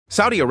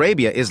Saudi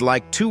Arabia is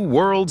like two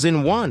worlds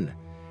in one.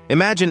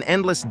 Imagine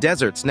endless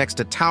deserts next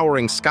to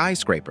towering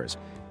skyscrapers.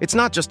 It's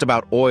not just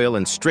about oil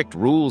and strict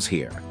rules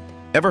here.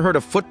 Ever heard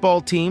of football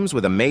teams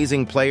with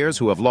amazing players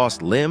who have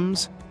lost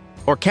limbs?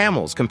 Or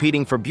camels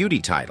competing for beauty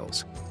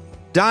titles?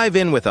 Dive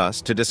in with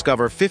us to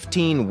discover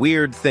 15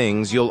 weird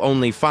things you'll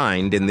only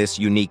find in this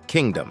unique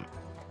kingdom.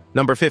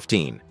 Number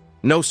 15.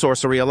 No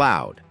sorcery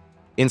allowed.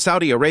 In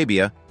Saudi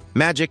Arabia,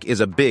 magic is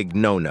a big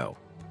no-no.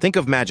 Think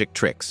of magic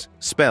tricks,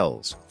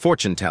 spells,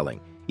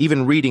 fortune-telling,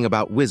 even reading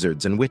about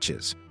wizards and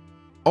witches.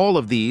 All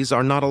of these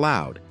are not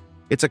allowed.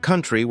 It's a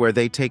country where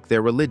they take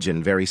their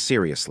religion very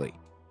seriously.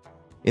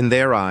 In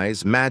their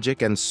eyes,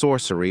 magic and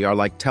sorcery are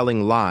like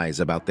telling lies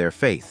about their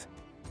faith.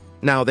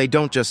 Now, they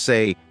don't just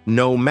say,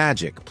 "No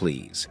magic,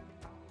 please."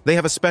 They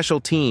have a special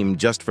team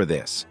just for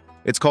this.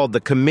 It's called the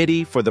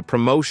Committee for the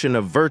Promotion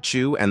of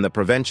Virtue and the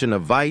Prevention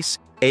of Vice,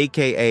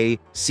 aka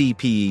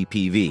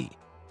CPEPV.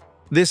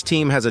 This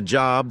team has a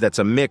job that's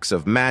a mix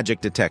of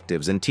magic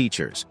detectives and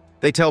teachers.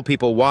 They tell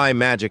people why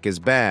magic is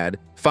bad,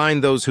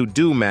 find those who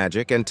do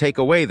magic, and take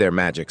away their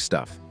magic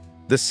stuff.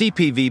 The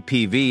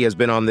CPVPV has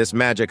been on this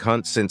magic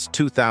hunt since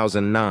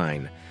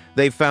 2009.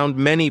 They've found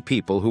many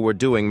people who were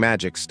doing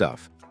magic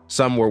stuff.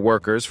 Some were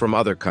workers from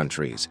other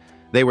countries.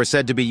 They were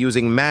said to be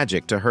using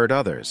magic to hurt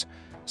others.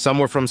 Some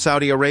were from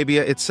Saudi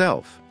Arabia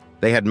itself.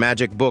 They had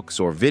magic books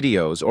or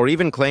videos, or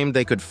even claimed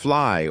they could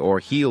fly or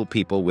heal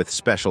people with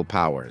special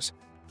powers.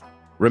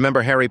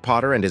 Remember Harry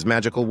Potter and his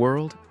magical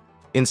world?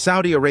 In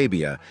Saudi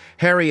Arabia,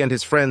 Harry and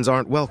his friends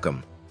aren't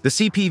welcome. The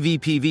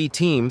CPVPV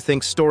team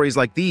thinks stories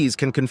like these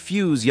can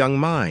confuse young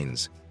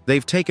minds.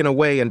 They've taken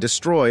away and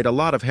destroyed a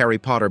lot of Harry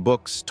Potter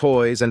books,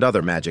 toys, and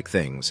other magic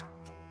things.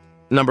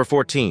 Number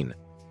 14.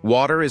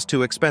 Water is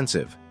too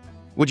expensive.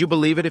 Would you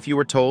believe it if you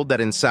were told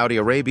that in Saudi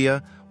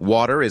Arabia,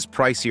 water is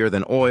pricier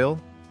than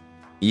oil?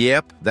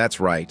 Yep,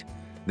 that's right.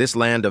 This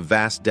land of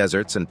vast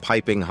deserts and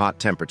piping hot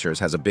temperatures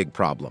has a big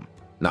problem: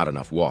 not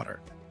enough water.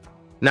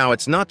 Now,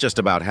 it's not just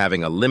about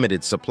having a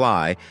limited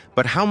supply,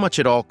 but how much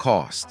it all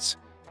costs.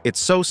 It's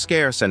so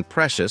scarce and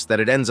precious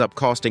that it ends up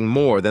costing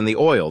more than the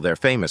oil they're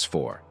famous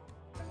for.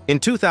 In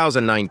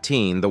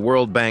 2019, the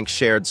World Bank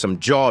shared some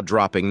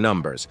jaw-dropping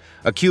numbers.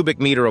 A cubic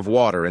meter of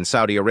water in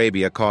Saudi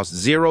Arabia cost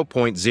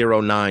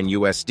 0.09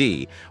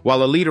 USD,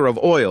 while a liter of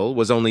oil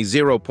was only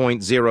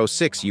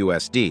 0.06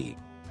 USD.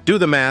 Do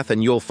the math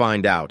and you'll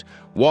find out.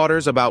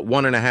 Water's about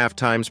 1.5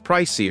 times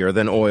pricier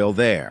than oil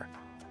there.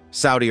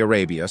 Saudi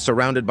Arabia,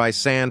 surrounded by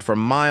sand for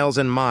miles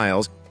and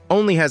miles,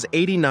 only has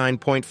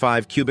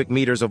 89.5 cubic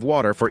meters of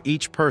water for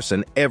each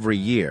person every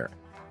year.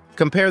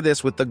 Compare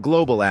this with the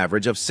global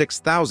average of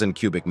 6,000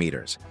 cubic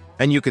meters,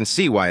 and you can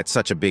see why it's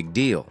such a big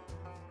deal.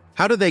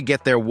 How do they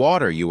get their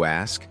water, you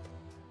ask?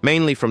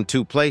 Mainly from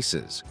two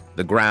places: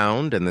 the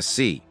ground and the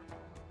sea.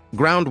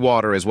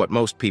 Groundwater is what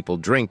most people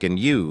drink and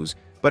use,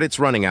 but it's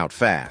running out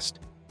fast.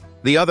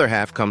 The other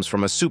half comes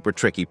from a super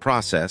tricky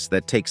process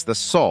that takes the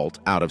salt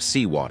out of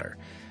seawater.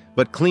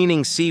 But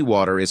cleaning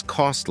seawater is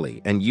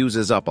costly and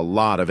uses up a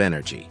lot of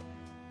energy.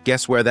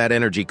 Guess where that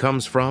energy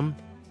comes from?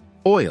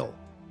 Oil,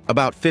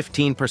 about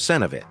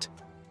 15% of it.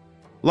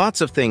 Lots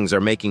of things are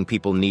making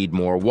people need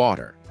more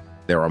water.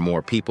 There are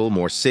more people,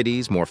 more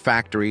cities, more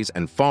factories,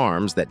 and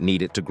farms that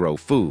need it to grow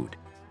food.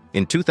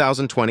 In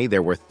 2020,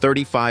 there were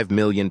 35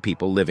 million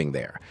people living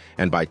there,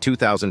 and by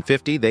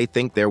 2050, they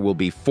think there will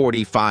be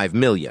 45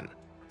 million.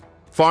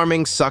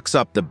 Farming sucks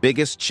up the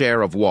biggest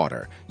share of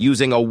water,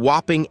 using a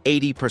whopping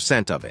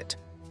 80% of it.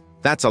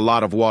 That's a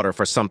lot of water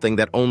for something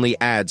that only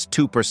adds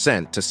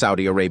 2% to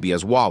Saudi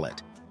Arabia's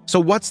wallet. So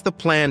what's the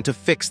plan to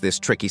fix this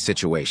tricky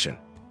situation?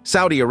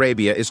 Saudi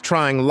Arabia is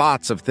trying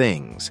lots of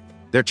things.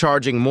 They're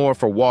charging more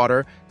for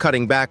water,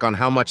 cutting back on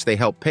how much they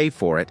help pay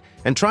for it,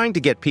 and trying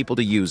to get people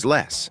to use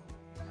less.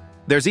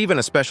 There's even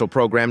a special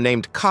program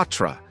named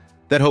Katra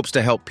that hopes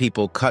to help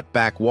people cut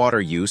back water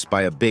use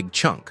by a big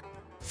chunk.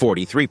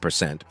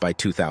 43% by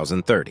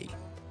 2030.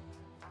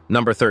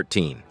 Number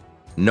 13.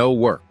 No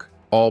work,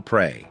 all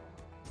pray.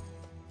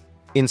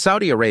 In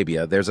Saudi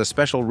Arabia, there's a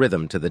special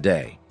rhythm to the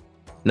day.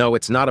 No,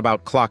 it's not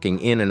about clocking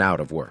in and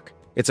out of work.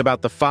 It's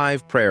about the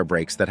 5 prayer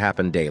breaks that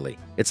happen daily.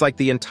 It's like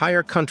the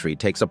entire country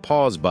takes a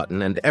pause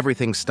button and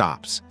everything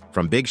stops.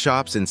 From big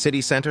shops in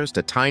city centers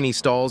to tiny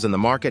stalls in the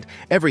market,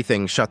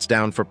 everything shuts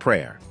down for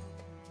prayer.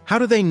 How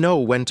do they know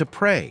when to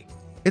pray?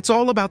 It's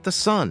all about the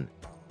sun.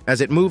 As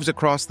it moves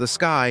across the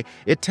sky,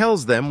 it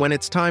tells them when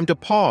it's time to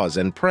pause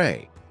and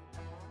pray.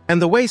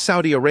 And the way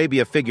Saudi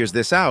Arabia figures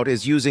this out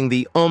is using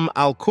the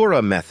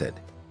al-Qura method.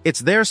 It's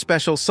their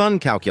special sun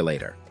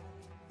calculator.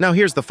 Now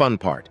here's the fun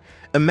part.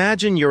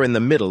 Imagine you're in the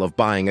middle of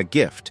buying a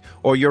gift,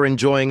 or you're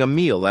enjoying a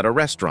meal at a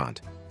restaurant.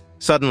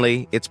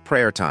 Suddenly, it's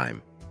prayer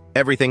time.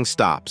 Everything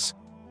stops.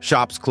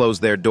 Shops close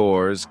their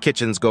doors,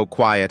 kitchens go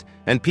quiet,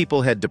 and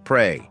people head to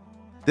pray.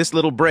 This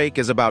little break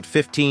is about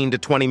 15 to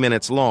 20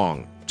 minutes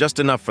long, just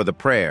enough for the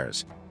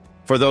prayers.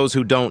 For those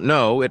who don't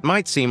know, it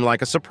might seem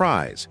like a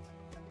surprise.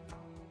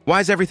 Why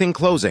is everything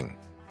closing?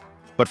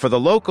 But for the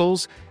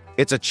locals,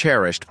 it's a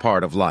cherished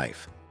part of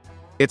life.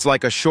 It's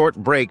like a short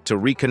break to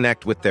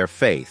reconnect with their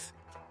faith.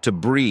 to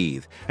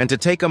breathe, and to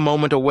take a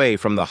moment away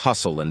from the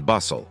hustle and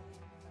bustle.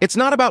 It's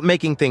not about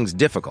making things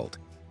difficult.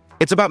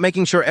 It's about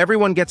making sure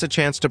everyone gets a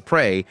chance to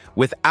pray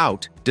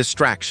without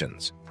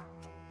distractions.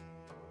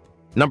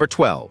 Number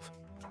 12.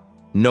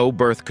 No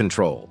birth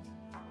control.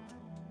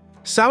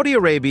 Saudi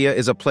Arabia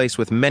is a place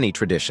with many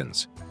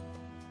traditions.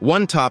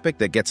 One topic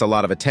that gets a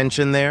lot of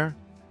attention there: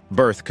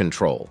 birth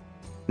control.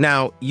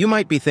 Now, you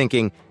might be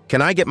thinking,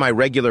 can I get my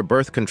regular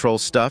birth control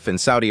stuff in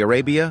Saudi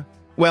Arabia?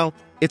 Well,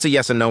 it's a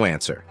yes and no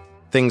answer.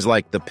 Things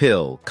like the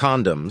pill,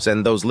 condoms,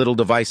 and those little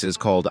devices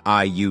called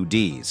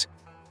IUDs.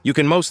 You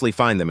can mostly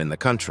find them in the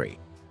country.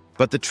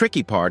 But the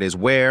tricky part is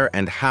where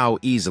and how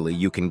easily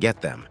you can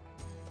get them.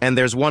 And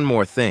there's one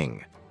more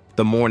thing: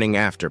 the morning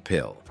after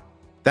pill.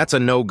 That's a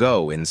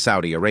no-go in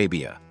Saudi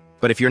Arabia.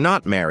 But if you're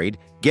not married,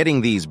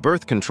 getting these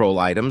birth control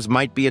items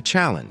might be a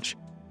challenge.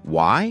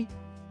 Why?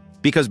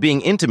 Because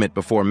being intimate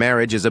before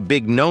marriage is a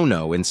big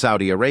no-no in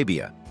Saudi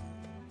Arabia.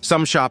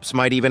 Some shops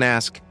might even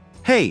ask,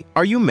 "Hey,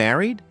 are you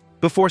married?"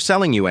 before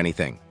selling you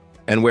anything.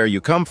 And where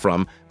you come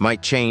from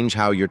might change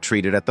how you're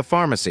treated at the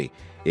pharmacy.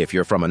 If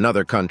you're from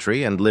another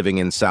country and living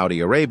in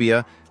Saudi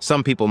Arabia,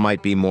 some people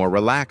might be more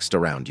relaxed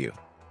around you.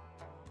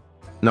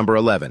 Number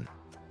 11.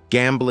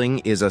 Gambling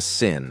is a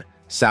sin.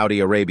 Saudi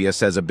Arabia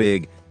says a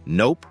big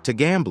nope to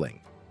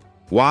gambling.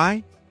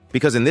 Why?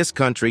 Because in this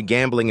country,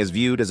 gambling is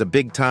viewed as a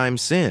big-time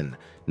sin.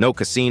 No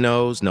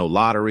casinos, no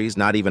lotteries,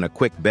 not even a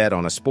quick bet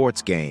on a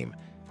sports game.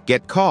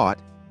 Get caught,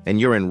 and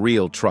you're in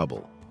real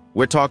trouble.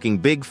 We're talking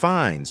big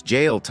fines,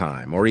 jail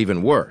time, or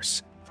even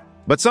worse.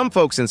 But some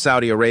folks in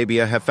Saudi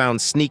Arabia have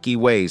found sneaky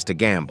ways to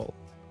gamble.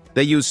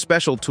 They use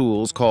special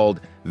tools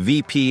called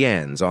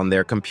VPNs on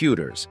their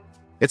computers.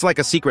 It's like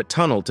a secret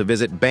tunnel to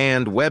visit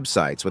banned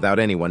websites without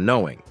anyone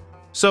knowing.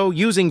 So,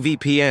 using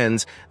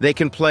VPNs, they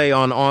can play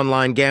on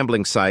online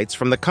gambling sites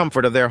from the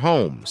comfort of their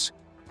homes.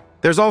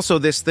 There's also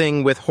this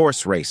thing with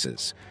horse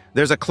races.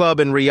 There's a club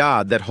in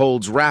Riyadh that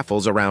holds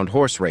raffles around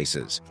horse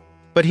races.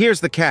 But here's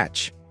the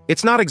catch: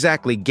 it's not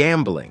exactly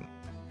gambling.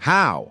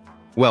 How?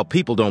 Well,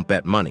 people don't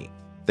bet money.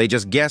 They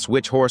just guess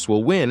which horse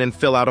will win and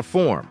fill out a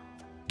form.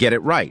 Get it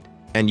right,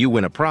 and you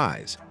win a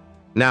prize.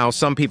 Now,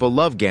 some people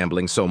love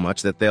gambling so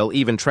much that they'll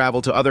even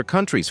travel to other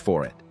countries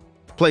for it.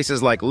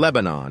 Places like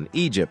Lebanon,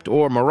 Egypt,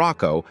 or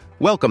Morocco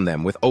welcome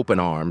them with open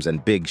arms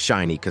and big,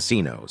 shiny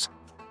casinos.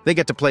 They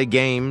get to play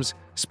games,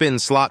 spin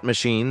slot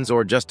machines,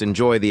 or just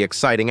enjoy the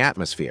exciting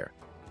atmosphere.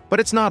 But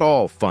it's not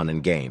all fun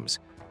and games.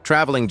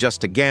 Traveling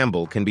just to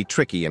gamble can be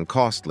tricky and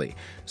costly.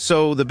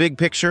 So, the big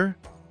picture?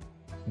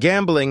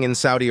 Gambling in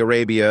Saudi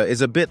Arabia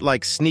is a bit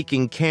like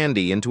sneaking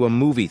candy into a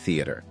movie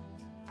theater.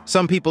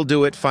 Some people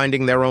do it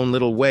finding their own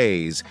little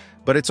ways,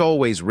 but it's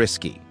always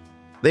risky.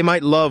 They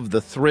might love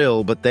the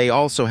thrill, but they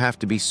also have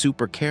to be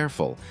super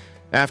careful.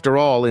 After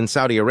all, in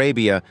Saudi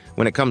Arabia,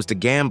 when it comes to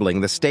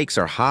gambling, the stakes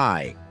are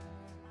high.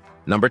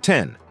 Number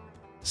 10.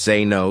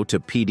 Say no to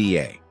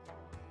PDA.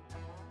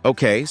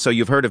 Okay, so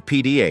you've heard of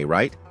PDA,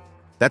 right?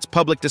 That's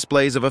public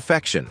displays of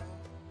affection.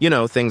 You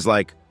know, things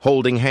like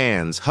holding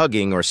hands,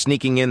 hugging, or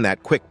sneaking in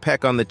that quick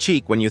peck on the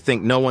cheek when you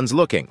think no one's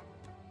looking.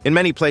 In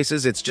many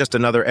places, it's just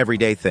another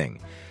everyday thing.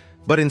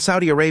 But in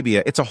Saudi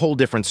Arabia, it's a whole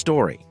different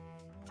story.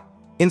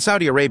 In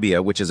Saudi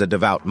Arabia, which is a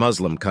devout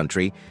Muslim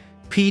country,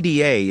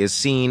 PDA is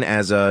seen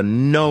as a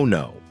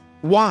no-no.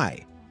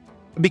 Why?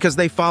 Because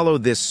they follow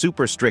this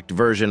super strict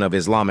version of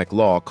Islamic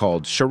law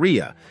called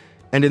Sharia.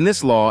 And in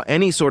this law,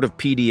 any sort of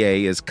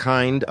PDA is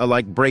kinda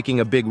like breaking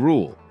a big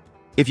rule.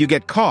 If you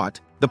get caught,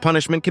 the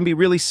punishment can be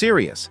really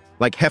serious,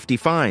 like hefty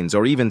fines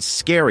or even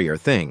scarier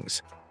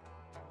things.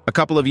 A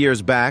couple of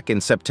years back, in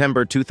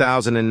September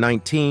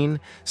 2019,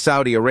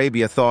 Saudi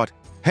Arabia thought,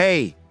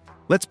 hey,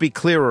 let's be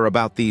clearer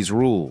about these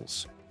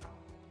rules.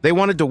 They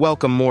wanted to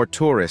welcome more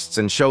tourists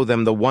and show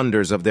them the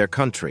wonders of their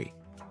country.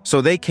 So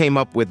they came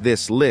up with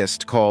this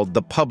list called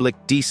the Public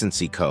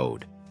Decency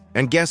Code.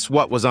 And guess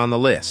what was on the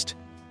list?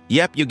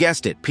 Yep, you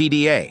guessed it,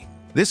 PDA.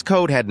 This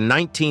code had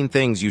 19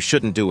 things you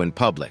shouldn't do in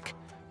public.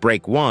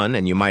 Break one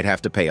and you might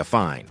have to pay a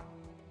fine.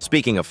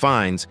 Speaking of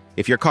fines,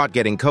 if you're caught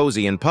getting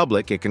cozy in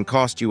public, it can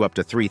cost you up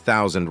to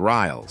 3,000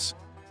 rials.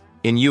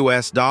 In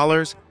US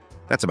dollars,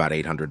 that's about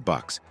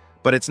 $800.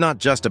 But it's not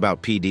just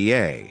about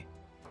PDA.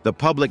 The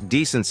Public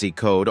Decency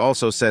Code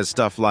also says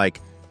stuff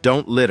like,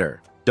 don't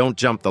litter, don't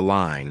jump the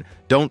line,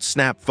 don't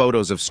snap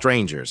photos of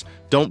strangers,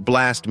 don't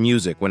blast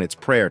music when it's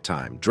prayer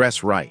time,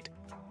 dress right.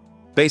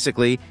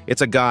 Basically,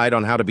 it's a guide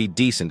on how to be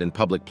decent in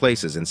public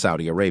places in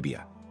Saudi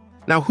Arabia.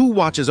 Now, who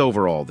watches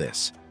over all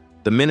this?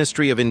 The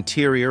Ministry of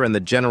Interior and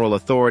the General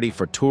Authority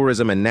for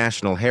Tourism and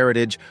National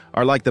Heritage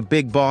are like the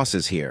big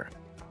bosses here.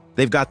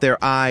 They've got their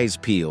eyes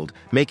peeled,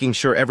 making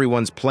sure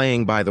everyone's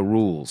playing by the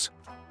rules.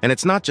 And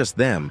it's not just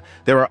them.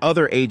 There are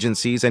other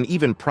agencies and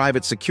even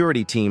private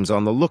security teams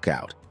on the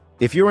lookout.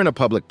 If you're in a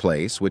public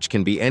place, which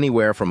can be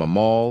anywhere from a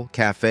mall,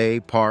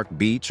 cafe, park,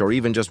 beach, or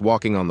even just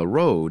walking on the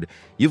road,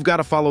 you've got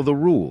to follow the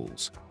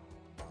rules.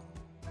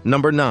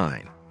 Number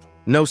 9.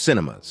 No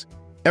cinemas.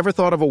 Ever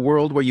thought of a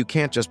world where you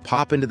can't just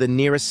pop into the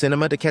nearest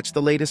cinema to catch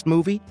the latest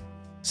movie?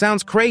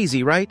 Sounds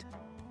crazy, right?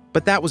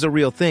 But that was a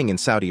real thing in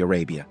Saudi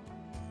Arabia.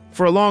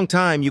 For a long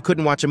time, you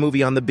couldn't watch a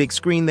movie on the big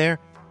screen there.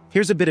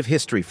 Here's a bit of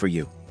history for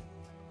you.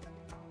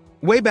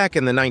 Way back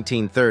in the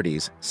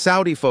 1930s,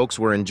 Saudi folks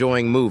were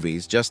enjoying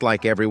movies just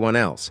like everyone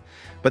else.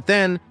 But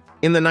then,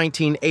 in the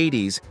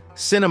 1980s,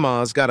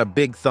 cinemas got a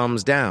big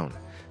thumbs down.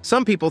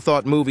 Some people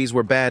thought movies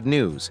were bad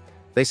news.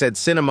 They said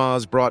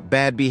cinemas brought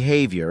bad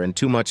behavior and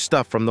too much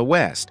stuff from the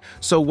West.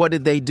 So what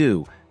did they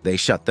do? They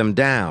shut them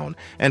down.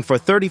 And for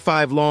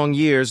 35 long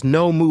years,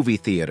 no movie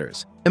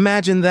theaters.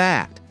 Imagine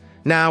that.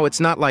 Now, it's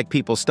not like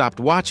people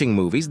stopped watching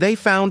movies, they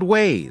found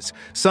ways.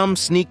 Some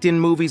sneaked in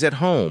movies at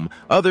home,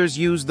 others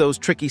used those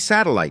tricky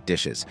satellite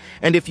dishes.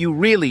 And if you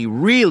really,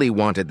 really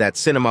wanted that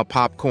cinema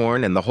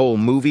popcorn and the whole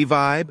movie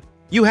vibe,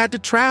 you had to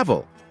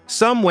travel.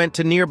 Some went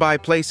to nearby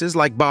places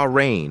like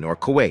Bahrain or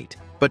Kuwait.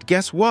 But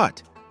guess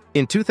what?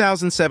 In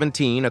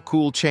 2017, a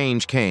cool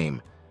change came.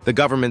 The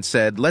government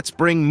said, let's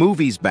bring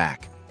movies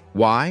back.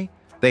 Why?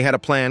 They had a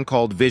plan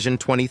called Vision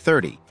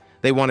 2030.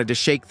 They wanted to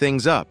shake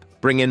things up,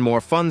 bring in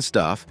more fun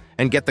stuff,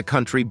 and get the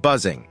country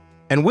buzzing.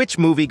 And which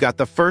movie got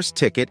the first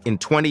ticket in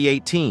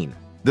 2018?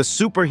 The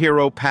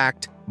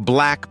superhero-packed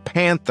Black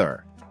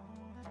Panther.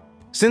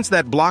 Since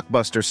that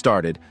blockbuster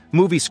started,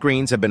 movie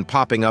screens have been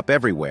popping up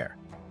everywhere.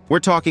 We're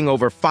talking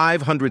over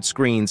 500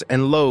 screens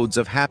and loads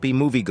of happy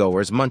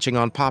moviegoers munching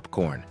on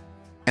popcorn.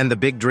 And the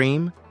big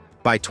dream?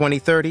 By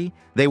 2030,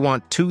 they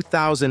want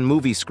 2,000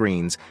 movie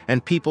screens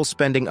and people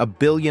spending $1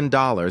 billion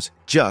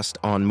just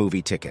on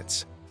movie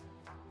tickets.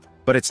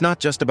 But it's not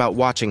just about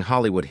watching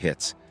Hollywood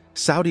hits.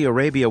 Saudi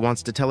Arabia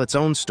wants to tell its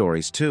own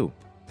stories, too.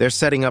 They're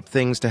setting up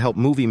things to help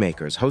movie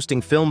makers,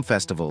 hosting film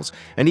festivals,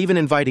 and even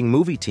inviting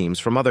movie teams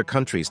from other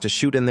countries to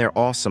shoot in their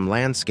awesome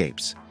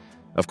landscapes.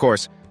 Of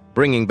course,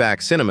 bringing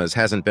back cinemas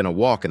hasn't been a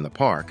walk in the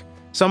park.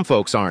 Some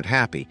folks aren't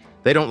happy.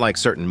 They don't like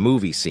certain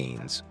movie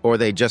scenes, or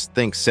they just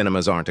think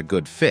cinemas aren't a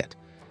good fit.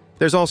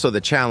 There's also the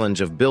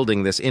challenge of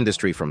building this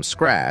industry from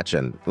scratch,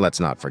 and let's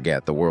not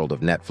forget the world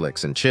of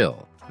Netflix and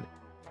chill.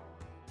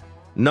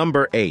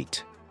 Number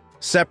 8.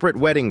 Separate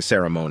wedding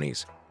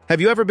ceremonies.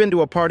 Have you ever been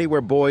to a party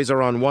where boys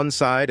are on one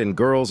side and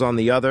girls on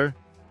the other?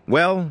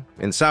 Well,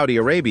 in Saudi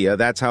Arabia,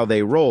 that's how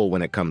they roll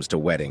when it comes to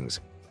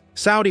weddings.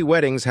 Saudi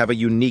weddings have a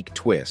unique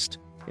twist.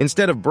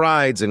 Instead of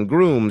brides and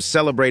grooms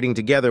celebrating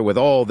together with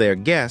all their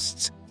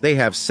guests, they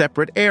have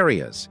separate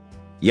areas.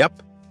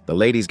 Yep, the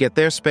ladies get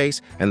their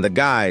space and the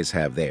guys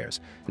have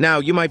theirs. Now,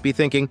 you might be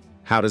thinking,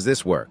 how does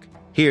this work?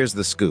 Here's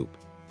the scoop.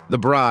 The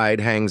bride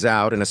hangs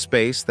out in a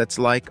space that's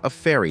like a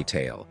fairy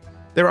tale.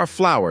 There are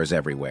flowers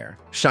everywhere,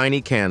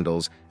 shiny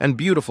candles, and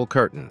beautiful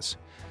curtains.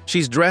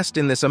 She's dressed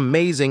in this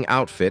amazing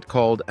outfit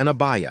called an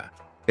abaya.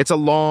 It's a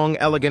long,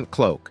 elegant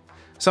cloak.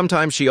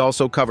 Sometimes she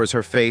also covers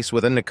her face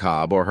with a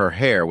niqab or her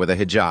hair with a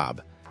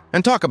hijab.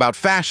 And talk about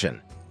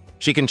fashion.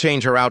 She can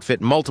change her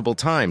outfit multiple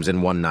times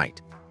in one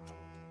night.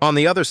 On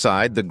the other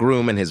side, the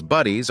groom and his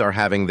buddies are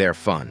having their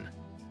fun.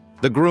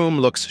 The groom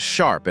looks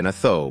sharp in a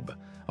thobe,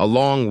 a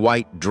long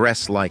white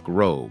dress-like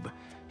robe.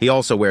 He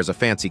also wears a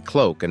fancy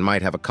cloak and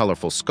might have a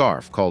colorful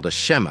scarf called a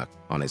shemak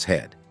on his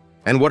head.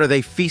 And what are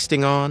they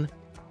feasting on?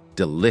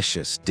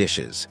 Delicious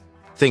dishes.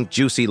 Think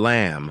juicy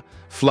lamb,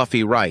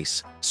 fluffy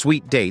rice,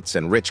 sweet dates,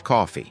 and rich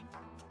coffee.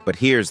 But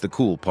here's the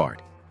cool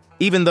part.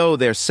 Even though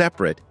they're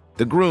separate,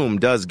 the groom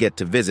does get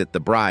to visit the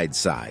bride's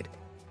side.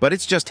 But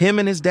it's just him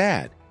and his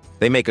dad.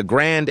 They make a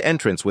grand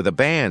entrance with a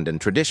band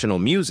and traditional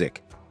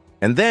music.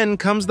 And then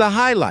comes the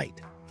highlight.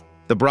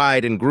 The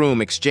bride and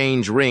groom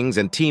exchange rings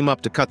and team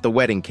up to cut the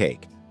wedding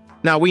cake.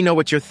 Now, we know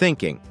what you're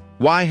thinking.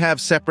 Why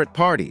have separate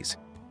parties?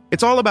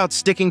 It's all about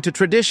sticking to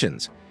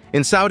traditions.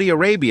 In Saudi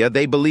Arabia,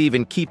 they believe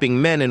in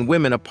keeping men and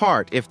women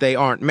apart if they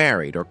aren't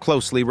married or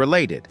closely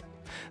related.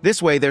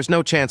 This way, there's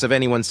no chance of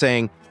anyone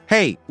saying,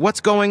 "Hey,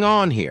 what's going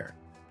on here?"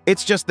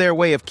 It's just their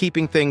way of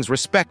keeping things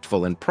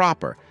respectful and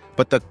proper.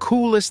 But the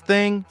coolest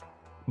thing?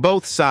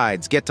 Both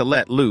sides get to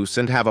let loose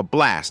and have a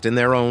blast in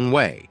their own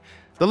way.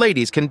 The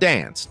ladies can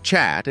dance,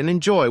 chat, and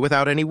enjoy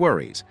without any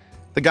worries.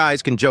 The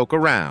guys can joke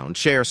around,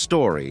 share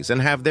stories,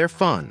 and have their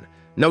fun.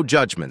 No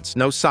judgments,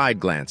 no side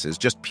glances,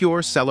 just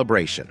pure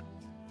celebration.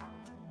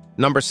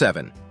 Number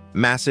 7.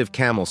 Massive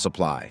camel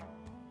supply.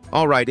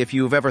 All right, if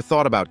you've ever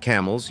thought about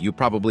camels, you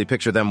probably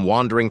picture them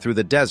wandering through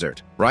the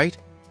desert, right?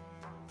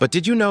 But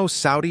did you know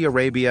Saudi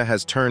Arabia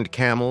has turned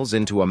camels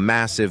into a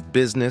massive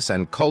business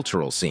and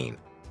cultural scene?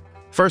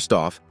 First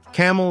off,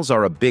 camels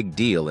are a big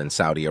deal in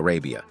Saudi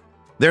Arabia.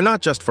 They're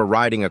not just for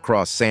riding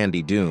across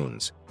sandy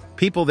dunes.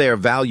 People there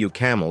value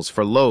camels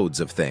for loads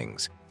of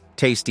things.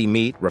 Tasty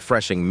meat,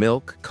 refreshing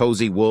milk,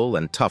 cozy wool,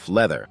 and tough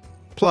leather.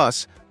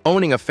 Plus,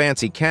 owning a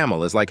fancy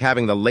camel is like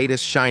having the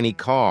latest shiny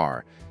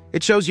car.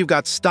 It shows you've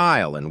got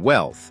style and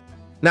wealth.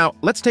 Now,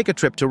 let's take a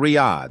trip to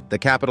Riyadh, the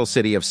capital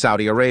city of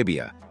Saudi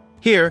Arabia.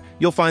 Here,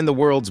 you'll find the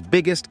world's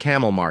biggest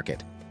camel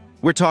market.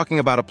 We're talking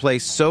about a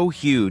place so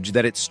huge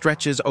that it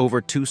stretches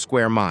over 2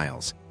 square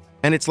miles.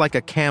 And it's like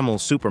a camel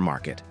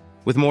supermarket,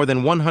 with more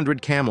than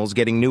 100 camels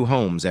getting new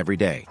homes every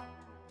day.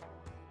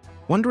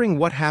 Wondering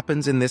what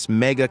happens in this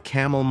mega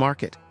camel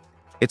market?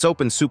 It's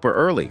open super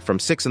early, from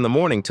 6 in the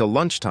morning till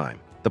lunchtime.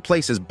 The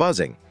place is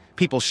buzzing.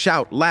 People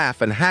shout,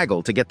 laugh, and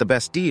haggle to get the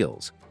best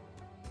deals.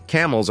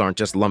 Camels aren't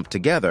just lumped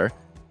together.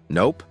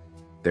 Nope,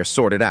 they're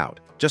sorted out,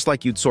 just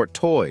like you'd sort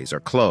toys or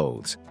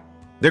clothes.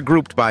 They're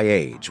grouped by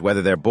age,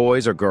 whether they're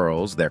boys or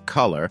girls, their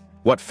color,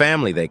 what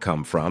family they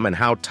come from, and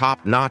how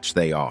top-notch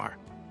they are.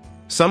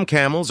 Some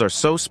camels are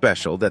so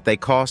special that they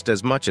cost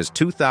as much as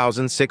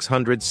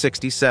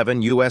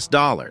 $2,667 US.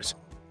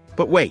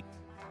 But wait,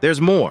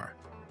 there's more.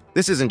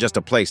 This isn't just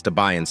a place to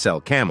buy and sell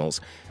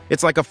camels.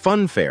 It's like a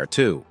fun fair,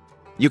 too.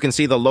 You can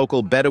see the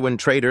local Bedouin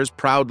traders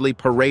proudly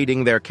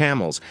parading their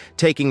camels,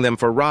 taking them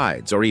for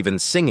rides, or even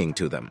singing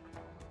to them.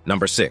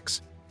 Number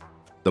 6.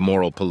 The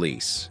moral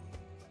police.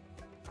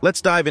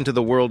 Let's dive into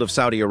the world of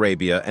Saudi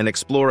Arabia and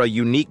explore a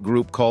unique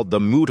group called the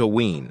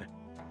Mutaween.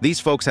 These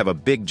folks have a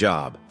big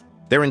job.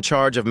 They're in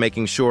charge of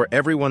making sure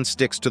everyone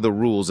sticks to the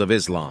rules of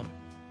Islam.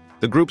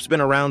 The group's been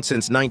around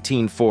since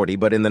 1940,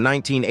 but in the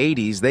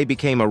 1980s, they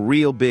became a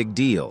real big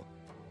deal.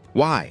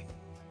 Why?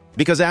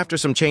 Because after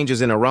some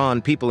changes in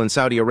Iran, people in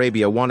Saudi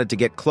Arabia wanted to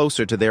get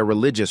closer to their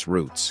religious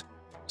roots.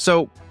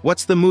 So,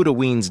 what's the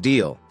Mutaween's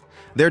deal?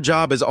 Their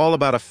job is all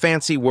about a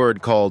fancy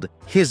word called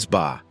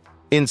Hizbah.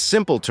 In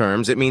simple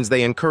terms, it means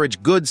they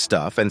encourage good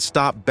stuff and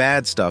stop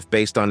bad stuff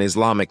based on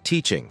Islamic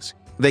teachings.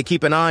 They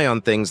keep an eye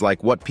on things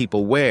like what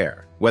people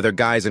wear, whether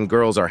guys and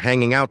girls are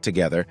hanging out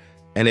together,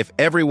 and if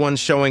everyone's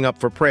showing up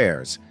for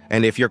prayers,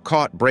 and if you're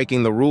caught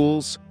breaking the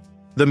rules.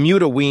 The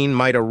Mutaween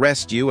might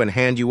arrest you and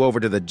hand you over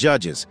to the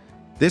judges.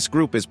 This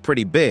group is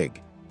pretty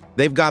big.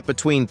 They've got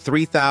between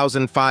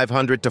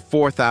 3,500 to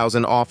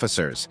 4,000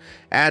 officers.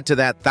 Add to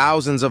that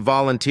thousands of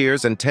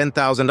volunteers and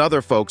 10,000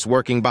 other folks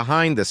working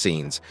behind the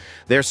scenes.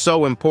 They're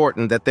so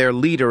important that their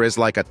leader is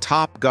like a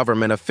top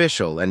government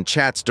official and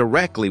chats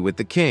directly with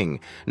the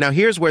king. Now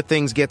here's where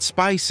things get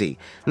spicy.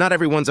 Not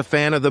everyone's a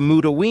fan of the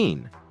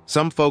Mutaween.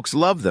 Some folks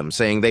love them,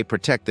 saying they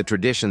protect the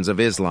traditions of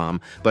Islam,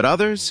 but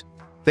others,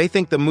 they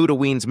think the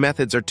Mutaween's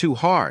methods are too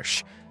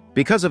harsh.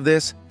 Because of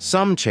this,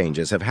 some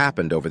changes have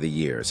happened over the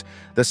years.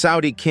 The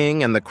Saudi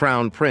king and the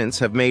crown prince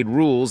have made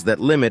rules that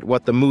limit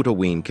what the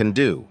Mutaween can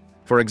do.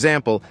 For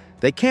example,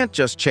 they can't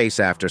just chase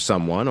after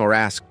someone or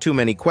ask too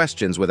many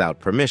questions without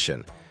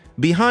permission.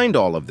 Behind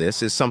all of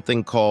this is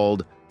something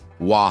called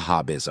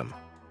Wahhabism.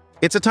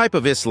 It's a type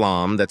of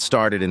Islam that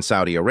started in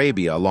Saudi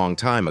Arabia a long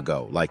time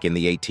ago, like in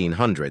the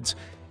 1800s.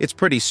 It's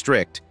pretty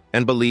strict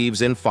and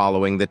believes in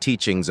following the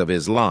teachings of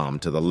Islam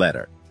to the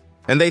letter.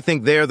 And they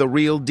think they're the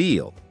real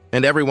deal,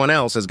 and everyone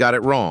else has got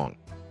it wrong.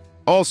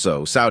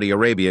 Also, Saudi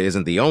Arabia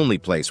isn't the only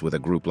place with a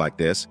group like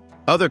this.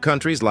 Other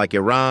countries like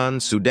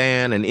Iran,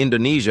 Sudan, and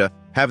Indonesia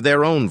have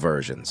their own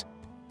versions.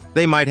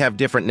 They might have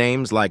different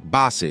names like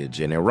Basij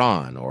in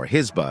Iran or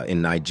Hizbah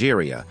in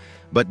Nigeria,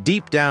 but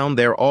deep down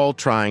they're all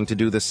trying to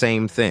do the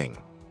same thing: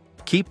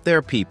 keep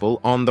their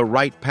people on the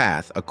right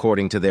path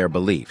according to their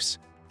beliefs.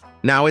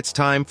 Now it's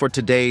time for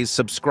today's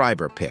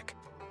subscriber pick.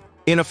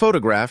 In a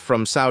photograph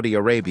from Saudi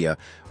Arabia,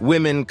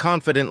 women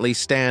confidently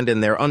stand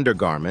in their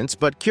undergarments,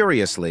 but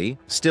curiously,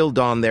 still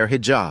don their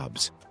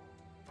hijabs.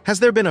 Has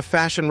there been a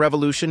fashion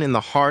revolution in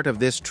the heart of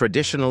this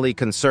traditionally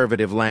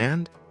conservative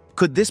land?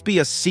 Could this be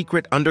a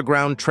secret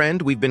underground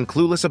trend we've been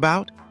clueless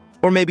about?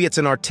 Or maybe it's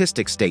an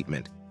artistic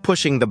statement,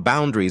 pushing the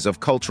boundaries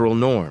of cultural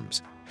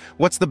norms.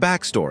 What's the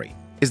backstory?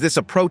 Is this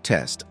a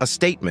protest, a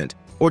statement,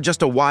 or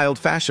just a wild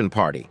fashion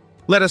party?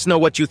 Let us know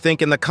what you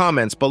think in the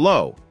comments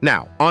below.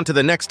 Now, on to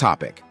the next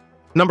topic.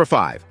 Number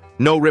 5.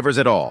 No rivers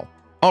at all.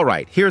 All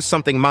right, here's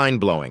something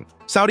mind-blowing.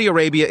 Saudi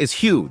Arabia is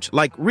huge,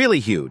 like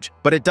really huge,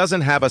 but it doesn't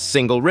have a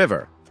single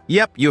river.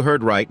 Yep, you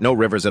heard right, no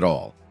rivers at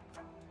all.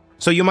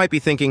 So you might be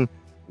thinking,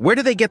 where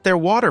do they get their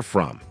water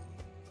from?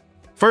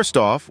 First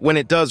off, when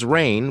it does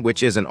rain,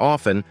 which isn't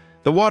often,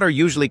 the water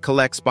usually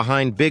collects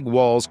behind big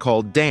walls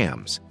called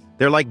dams.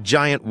 They're like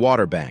giant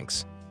water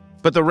banks.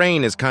 But the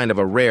rain is kind of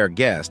a rare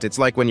guest. It's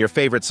like when your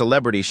favorite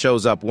celebrity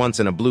shows up once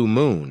in a blue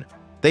moon.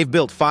 They've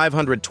built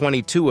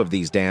 522 of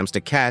these dams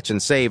to catch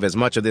and save as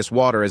much of this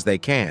water as they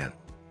can.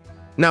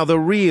 Now, the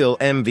real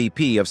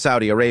MVP of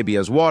Saudi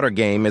Arabia's water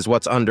game is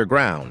what's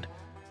underground.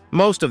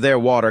 Most of their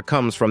water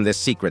comes from this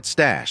secret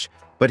stash,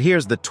 but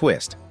here's the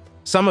twist.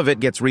 Some of it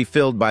gets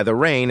refilled by the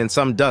rain and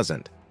some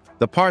doesn't.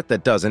 The part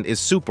that doesn't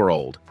is super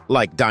old,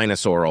 like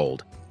dinosaur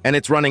old, and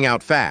it's running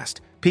out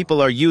fast.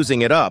 People are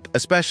using it up,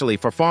 especially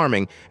for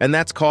farming, and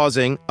that's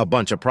causing a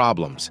bunch of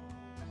problems.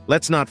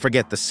 Let's not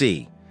forget the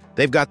sea.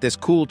 They've got this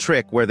cool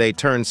trick where they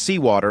turn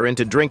seawater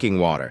into drinking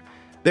water.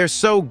 They're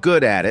so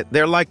good at it,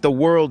 they're like the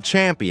world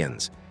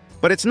champions.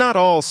 But it's not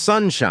all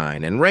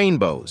sunshine and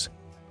rainbows.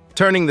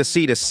 Turning the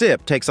sea to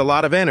sip takes a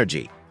lot of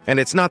energy, and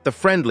it's not the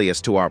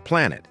friendliest to our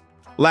planet.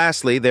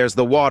 Lastly, there's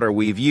the water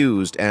we've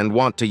used and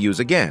want to use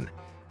again.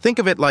 Think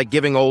of it like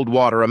giving old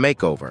water a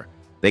makeover.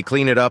 They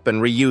clean it up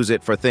and reuse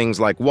it for things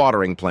like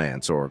watering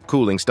plants or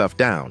cooling stuff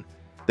down.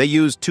 They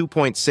used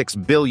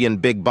 2.6 billion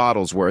big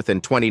bottles worth in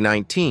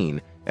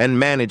 2019 and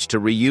managed to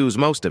reuse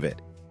most of it.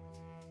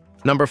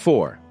 Number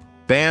 4.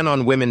 Ban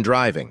on women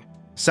driving.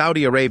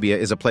 Saudi Arabia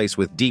is a place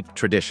with deep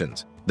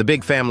traditions. The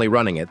big family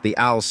running it, the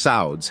Al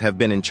Sauds, have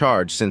been in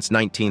charge since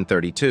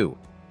 1932.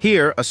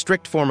 Here, a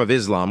strict form of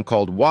Islam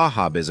called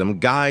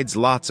Wahhabism guides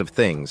lots of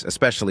things,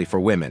 especially for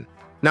women.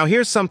 Now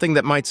here's something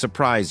that might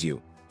surprise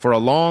you. For a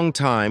long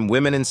time,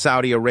 women in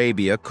Saudi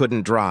Arabia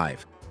couldn't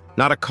drive.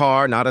 Not a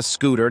car, not a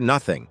scooter,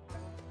 nothing.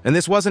 And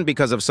this wasn't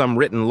because of some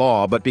written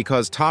law, but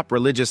because top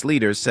religious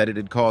leaders said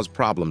it'd cause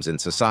problems in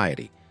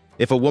society.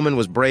 If a woman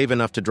was brave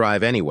enough to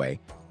drive anyway,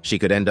 she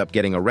could end up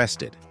getting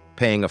arrested,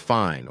 paying a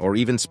fine, or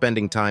even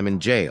spending time in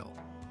jail.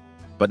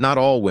 But not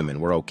all women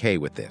were okay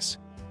with this.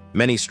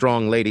 Many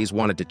strong ladies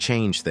wanted to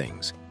change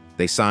things.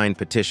 They signed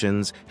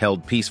petitions,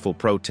 held peaceful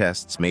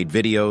protests, made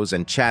videos,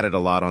 and chatted a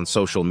lot on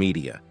social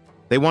media.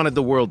 They wanted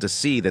the world to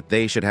see that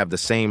they should have the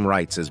same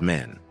rights as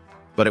men.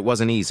 But it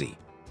wasn't easy.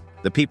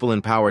 The people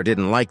in power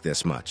didn't like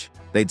this much.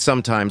 They'd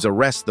sometimes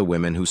arrest the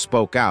women who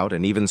spoke out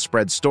and even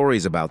spread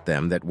stories about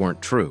them that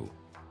weren't true.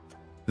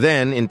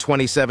 Then, in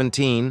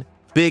 2017,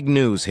 big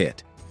news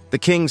hit. The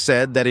king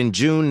said that in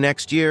June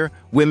next year,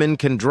 women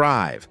can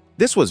drive.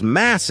 This was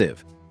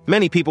massive.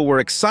 Many people were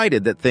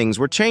excited that things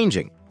were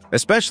changing,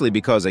 especially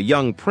because a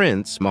young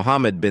prince,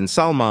 Mohammed bin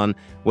Salman,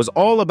 was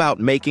all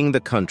about making the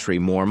country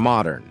more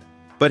modern.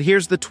 But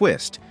here's the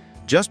twist.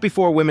 Just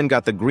before women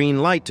got the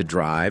green light to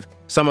drive,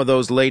 some of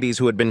those ladies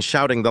who had been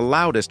shouting the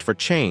loudest for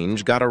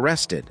change got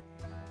arrested.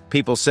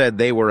 People said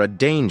they were a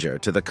danger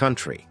to the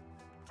country.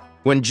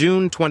 When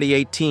June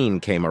 2018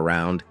 came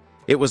around,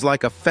 it was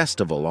like a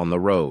festival on the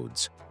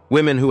roads.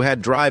 Women who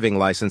had driving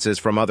licenses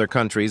from other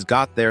countries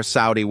got their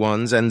Saudi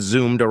ones and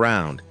zoomed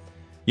around.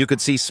 You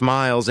could see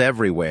smiles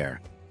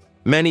everywhere.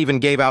 Men even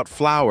gave out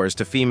flowers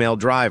to female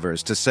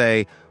drivers to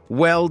say,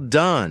 "Well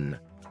done."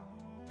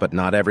 But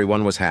not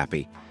everyone was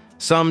happy.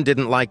 Some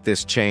didn't like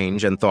this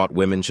change and thought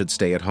women should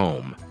stay at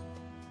home.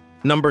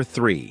 Number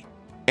 3.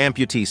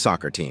 Amputee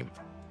soccer team.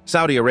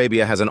 Saudi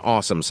Arabia has an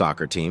awesome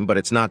soccer team, but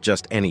it's not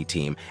just any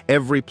team.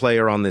 Every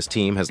player on this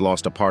team has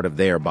lost a part of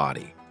their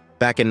body.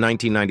 Back in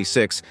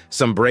 1996,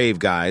 some brave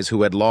guys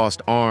who had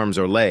lost arms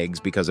or legs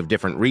because of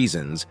different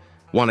reasons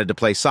wanted to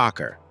play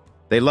soccer.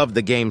 They loved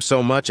the game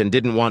so much and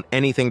didn't want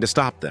anything to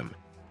stop them.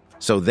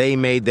 So they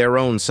made their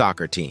own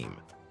soccer team.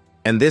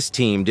 And this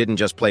team didn't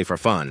just play for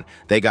fun.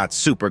 They got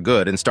super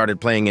good and started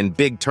playing in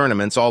big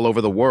tournaments all over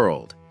the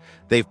world.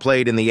 They've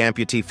played in the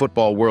Amputee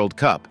Football World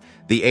Cup,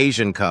 the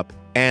Asian Cup,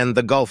 and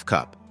the Gulf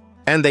Cup.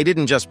 And they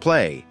didn't just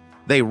play,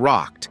 they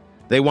rocked.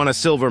 They won a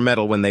silver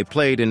medal when they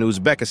played in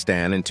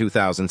Uzbekistan in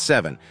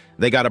 2007.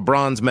 They got a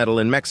bronze medal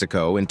in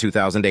Mexico in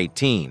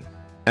 2018.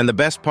 And the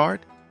best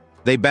part?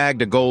 They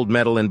bagged a gold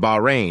medal in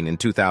Bahrain in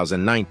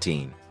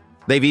 2019.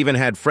 They've even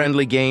had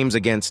friendly games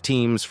against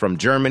teams from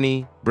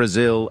Germany,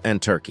 Brazil,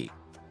 and Turkey.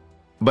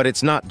 But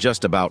it's not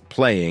just about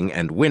playing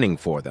and winning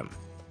for them.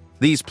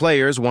 These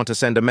players want to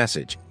send a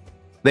message.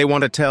 They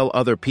want to tell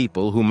other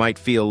people who might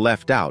feel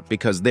left out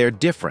because they're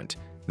different,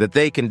 that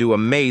they can do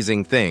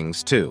amazing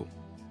things too.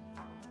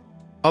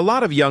 A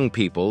lot of young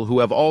people who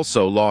have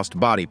also lost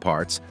body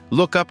parts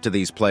look up to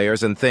these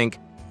players and think,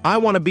 "I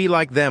want to be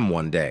like them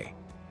one day."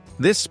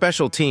 This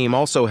special team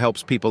also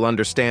helps people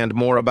understand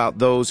more about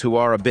those who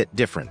are a bit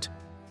different.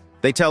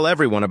 They tell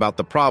everyone about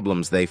the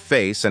problems they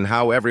face and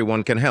how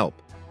everyone can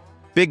help.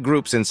 Big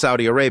groups in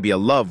Saudi Arabia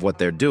love what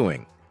they're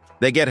doing.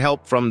 They get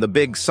help from the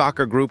big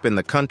soccer group in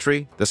the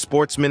country, the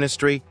sports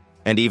ministry,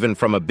 and even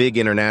from a big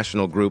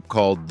international group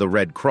called the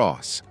Red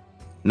Cross.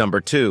 Number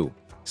 2,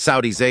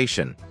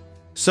 Saudization.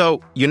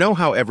 So, you know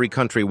how every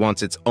country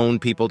wants its own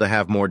people to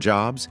have more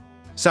jobs?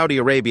 Saudi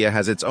Arabia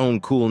has its own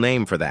cool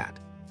name for that.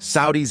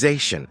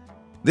 Saudization.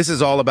 This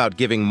is all about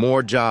giving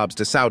more jobs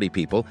to Saudi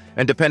people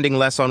and depending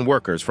less on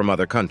workers from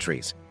other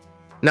countries.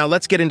 Now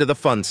let's get into the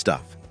fun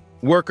stuff.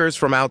 Workers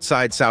from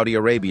outside Saudi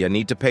Arabia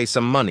need to pay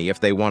some money if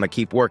they want to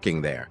keep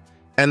working there.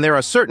 And there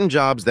are certain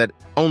jobs that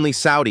only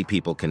Saudi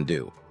people can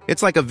do.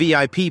 It's like a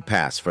VIP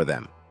pass for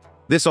them.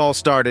 This all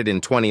started in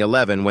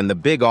 2011 when the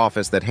big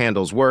office that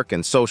handles work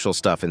and social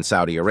stuff in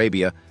Saudi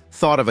Arabia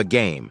thought of a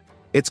game.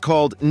 It's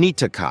called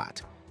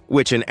Nitakat,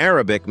 which in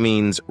Arabic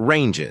means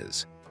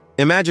ranges.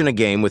 Imagine a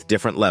game with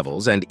different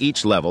levels, and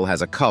each level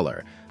has a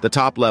color. The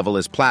top level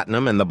is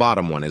platinum and the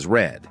bottom one is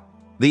red.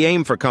 The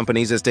aim for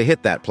companies is to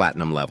hit that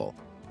platinum level.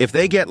 If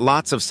they get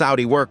lots of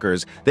Saudi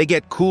workers, they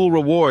get cool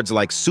rewards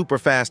like super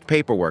fast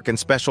paperwork and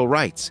special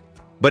rights.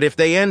 But if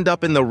they end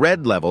up in the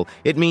red level,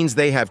 it means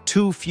they have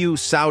too few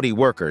Saudi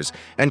workers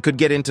and could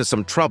get into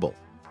some trouble.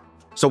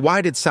 So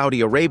why did Saudi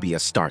Arabia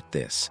start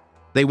this?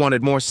 They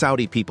wanted more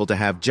Saudi people to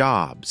have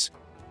jobs.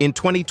 In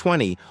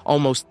 2020,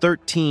 almost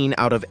 13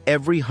 out of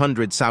every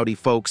 100 Saudi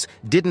folks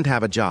didn't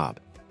have a job.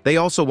 They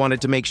also wanted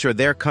to make sure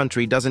their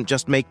country doesn't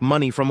just make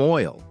money from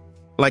oil.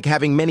 Like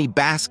having many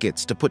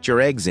baskets to put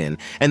your eggs in,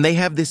 and they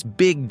have this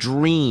big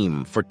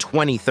dream for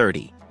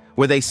 2030,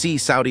 where they see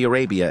Saudi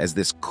Arabia as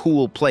this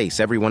cool place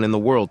everyone in the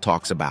world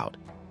talks about.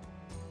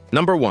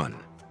 Number 1,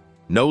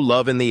 no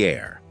love in the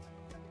air.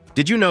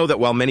 Did you know that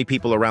while many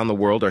people around the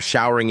world are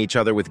showering each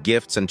other with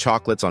gifts and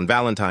chocolates on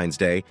Valentine's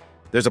Day,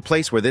 there's a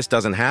place where this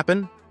doesn't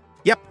happen?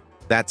 Yep,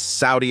 that's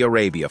Saudi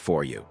Arabia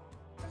for you.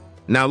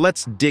 Now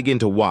let's dig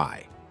into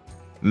why.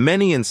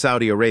 Many in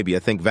Saudi Arabia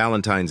think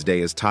Valentine's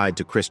Day is tied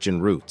to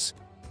Christian roots.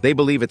 They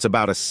believe it's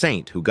about a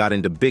saint who got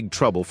into big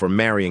trouble for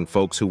marrying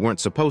folks who weren't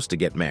supposed to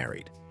get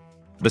married.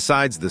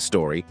 Besides the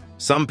story,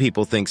 some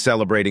people think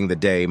celebrating the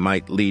day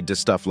might lead to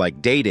stuff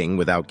like dating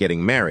without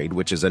getting married,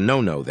 which is a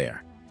no-no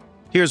there.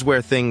 Here's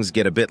where things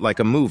get a bit like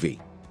a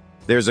movie.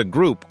 There's a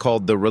group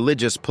called the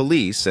Religious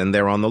Police, and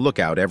they're on the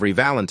lookout every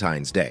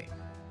Valentine's Day.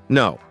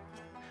 No,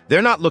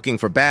 they're not looking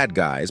for bad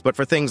guys, but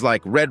for things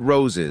like red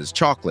roses,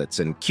 chocolates,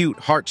 and cute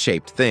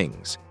heart-shaped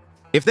things.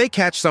 If they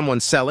catch someone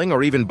selling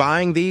or even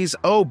buying these,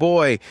 oh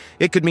boy,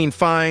 it could mean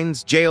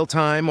fines, jail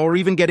time, or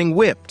even getting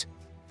whipped.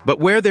 But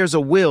where there's a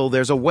will,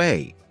 there's a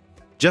way.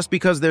 Just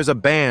because there's a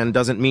ban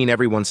doesn't mean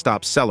everyone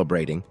stops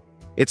celebrating.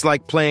 It's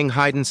like playing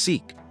hide and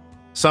seek.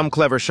 Some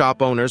clever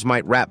shop owners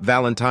might wrap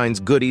Valentine's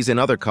goodies in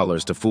other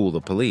colors to fool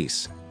the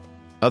police.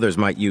 Others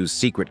might use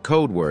secret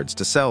code words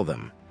to sell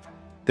them.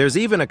 There's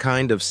even a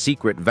kind of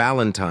secret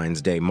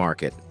Valentine's Day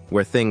market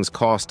where things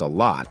cost a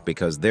lot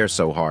because they're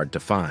so hard to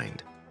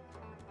find.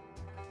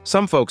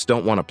 Some folks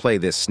don't want to play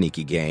this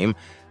sneaky game,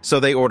 so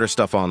they order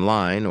stuff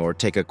online or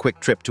take a quick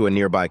trip to a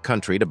nearby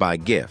country to buy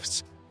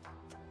gifts.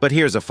 But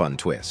here's a fun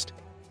twist.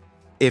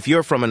 If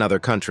you're from another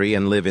country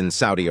and live in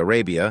Saudi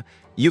Arabia,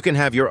 you can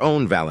have your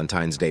own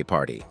Valentine's Day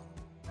party.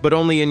 But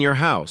only in your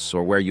house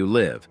or where you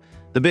live.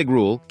 The big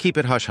rule, keep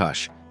it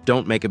hush-hush.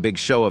 Don't make a big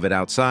show of it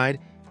outside,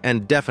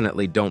 and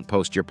definitely don't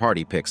post your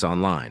party pics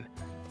online.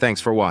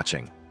 Thanks for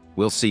watching.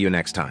 We'll see you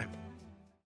next time.